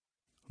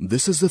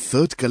This is the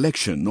third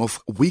collection of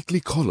weekly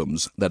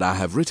columns that I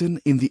have written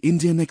in the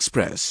Indian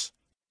Express.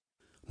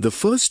 The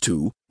first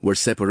two were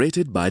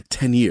separated by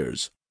 10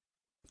 years,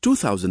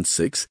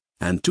 2006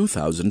 and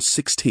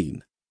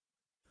 2016.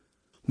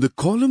 The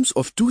columns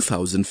of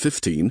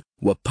 2015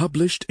 were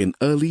published in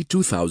early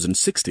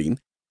 2016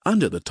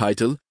 under the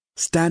title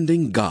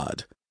Standing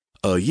Guard,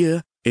 A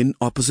Year in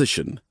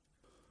Opposition.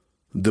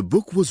 The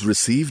book was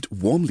received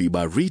warmly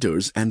by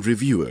readers and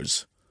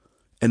reviewers.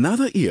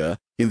 Another year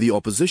in the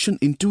opposition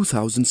in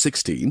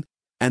 2016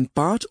 and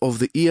part of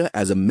the year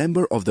as a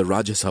member of the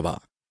Rajya Sabha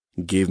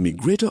gave me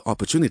greater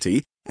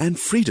opportunity and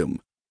freedom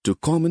to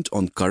comment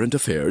on current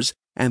affairs,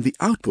 and the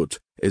output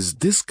is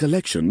this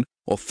collection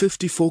of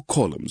 54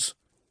 columns,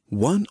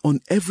 one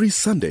on every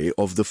Sunday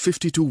of the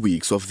 52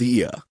 weeks of the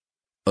year,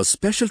 a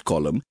special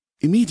column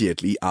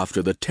immediately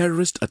after the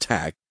terrorist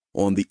attack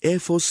on the Air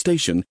Force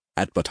Station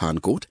at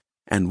Pathankot,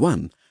 and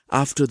one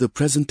after the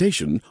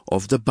presentation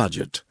of the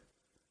budget.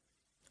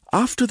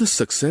 After the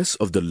success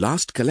of the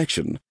last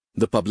collection,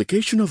 the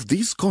publication of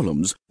these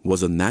columns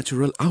was a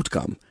natural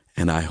outcome,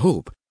 and I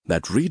hope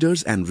that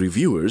readers and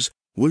reviewers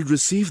will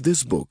receive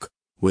this book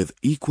with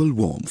equal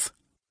warmth.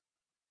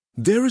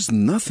 There is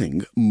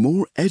nothing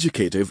more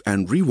educative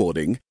and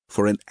rewarding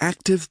for an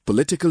active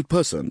political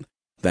person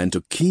than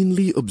to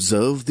keenly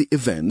observe the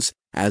events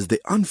as they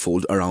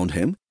unfold around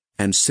him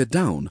and sit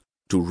down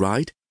to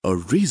write a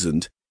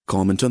reasoned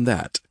comment on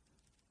that.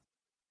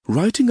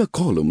 Writing a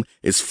column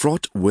is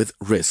fraught with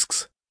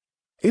risks.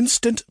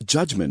 Instant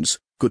judgments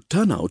could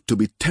turn out to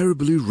be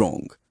terribly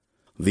wrong.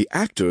 The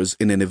actors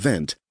in an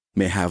event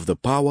may have the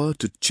power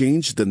to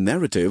change the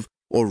narrative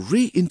or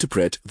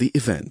reinterpret the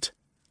event.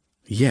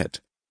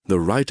 Yet, the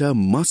writer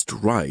must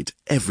write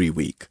every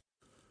week.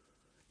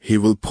 He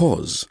will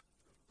pause,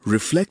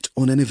 reflect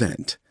on an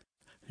event,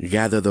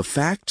 gather the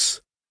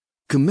facts,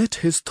 commit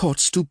his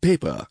thoughts to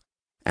paper,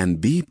 and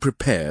be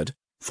prepared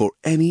for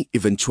any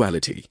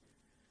eventuality.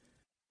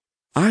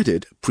 I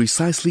did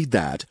precisely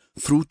that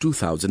through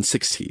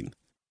 2016.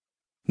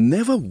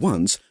 Never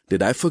once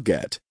did I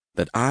forget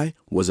that I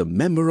was a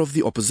member of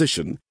the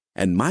opposition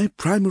and my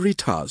primary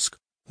task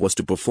was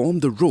to perform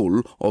the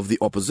role of the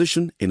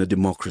opposition in a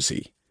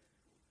democracy.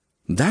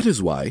 That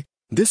is why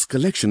this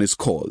collection is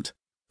called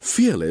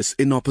Fearless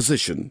in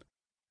Opposition,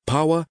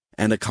 Power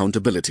and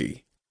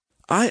Accountability.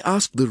 I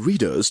ask the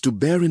readers to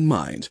bear in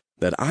mind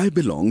that I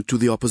belong to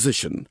the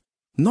opposition,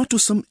 not to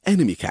some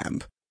enemy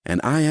camp,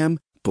 and I am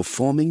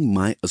performing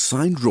my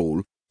assigned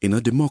role in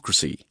a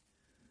democracy.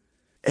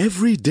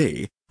 Every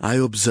day I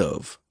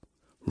observe,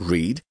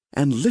 read,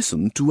 and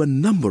listen to a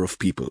number of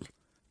people.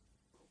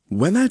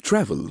 When I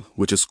travel,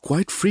 which is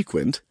quite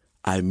frequent,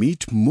 I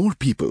meet more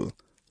people,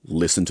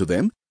 listen to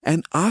them,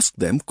 and ask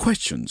them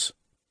questions.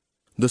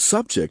 The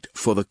subject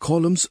for the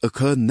columns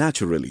occur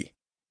naturally.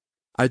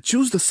 I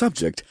choose the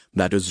subject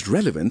that is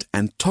relevant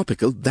and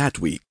topical that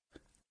week.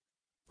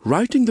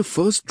 Writing the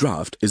first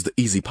draft is the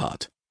easy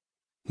part.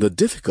 The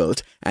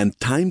difficult and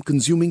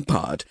time-consuming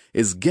part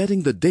is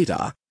getting the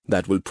data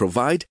that will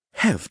provide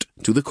heft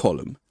to the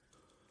column.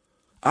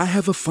 I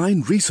have a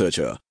fine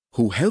researcher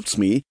who helps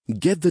me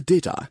get the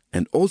data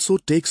and also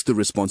takes the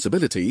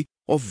responsibility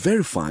of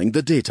verifying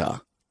the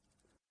data.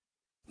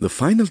 The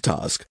final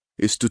task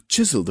is to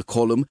chisel the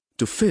column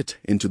to fit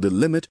into the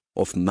limit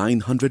of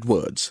 900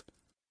 words.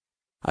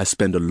 I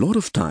spend a lot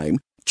of time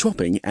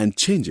chopping and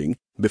changing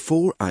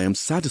before I am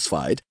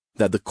satisfied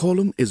that the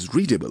column is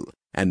readable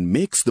and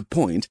makes the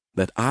point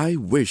that I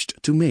wished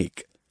to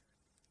make.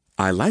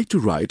 I like to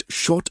write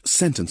short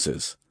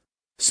sentences.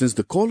 Since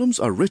the columns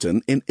are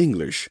written in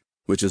English,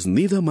 which is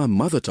neither my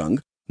mother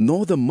tongue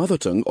nor the mother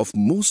tongue of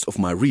most of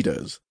my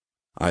readers,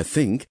 I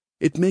think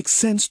it makes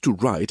sense to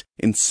write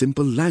in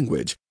simple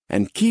language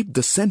and keep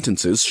the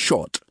sentences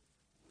short.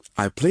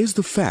 I place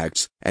the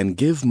facts and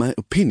give my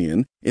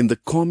opinion in the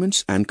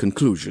comments and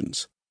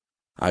conclusions.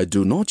 I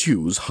do not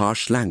use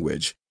harsh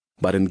language,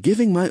 but in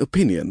giving my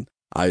opinion,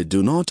 I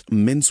do not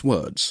mince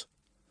words.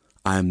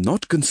 I am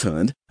not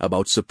concerned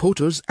about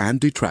supporters and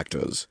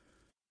detractors.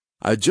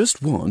 I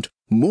just want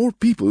more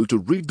people to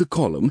read the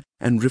column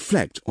and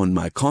reflect on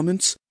my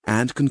comments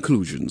and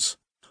conclusions.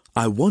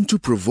 I want to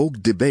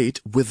provoke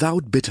debate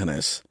without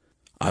bitterness.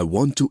 I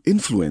want to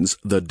influence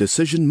the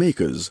decision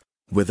makers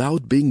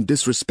without being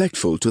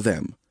disrespectful to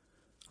them.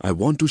 I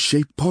want to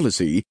shape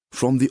policy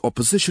from the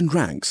opposition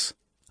ranks.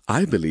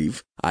 I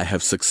believe I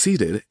have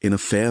succeeded in a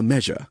fair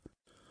measure.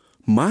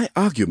 My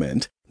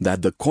argument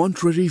that the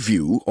contrary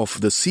view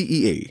of the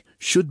CEA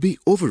should be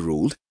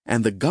overruled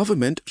and the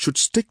government should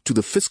stick to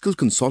the fiscal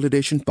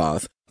consolidation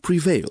path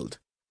prevailed.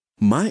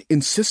 My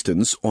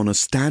insistence on a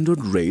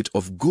standard rate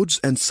of goods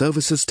and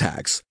services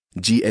tax,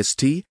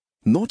 GST,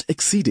 not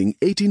exceeding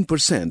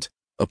 18%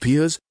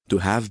 appears to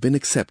have been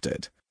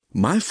accepted.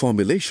 My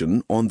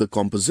formulation on the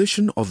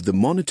composition of the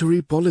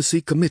Monetary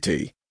Policy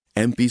Committee,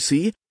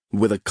 MPC,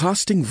 with a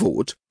casting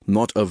vote,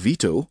 not a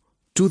veto,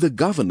 to the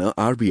Governor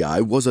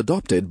RBI was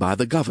adopted by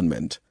the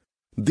government.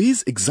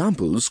 These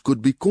examples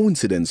could be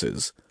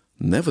coincidences.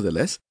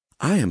 Nevertheless,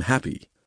 I am happy.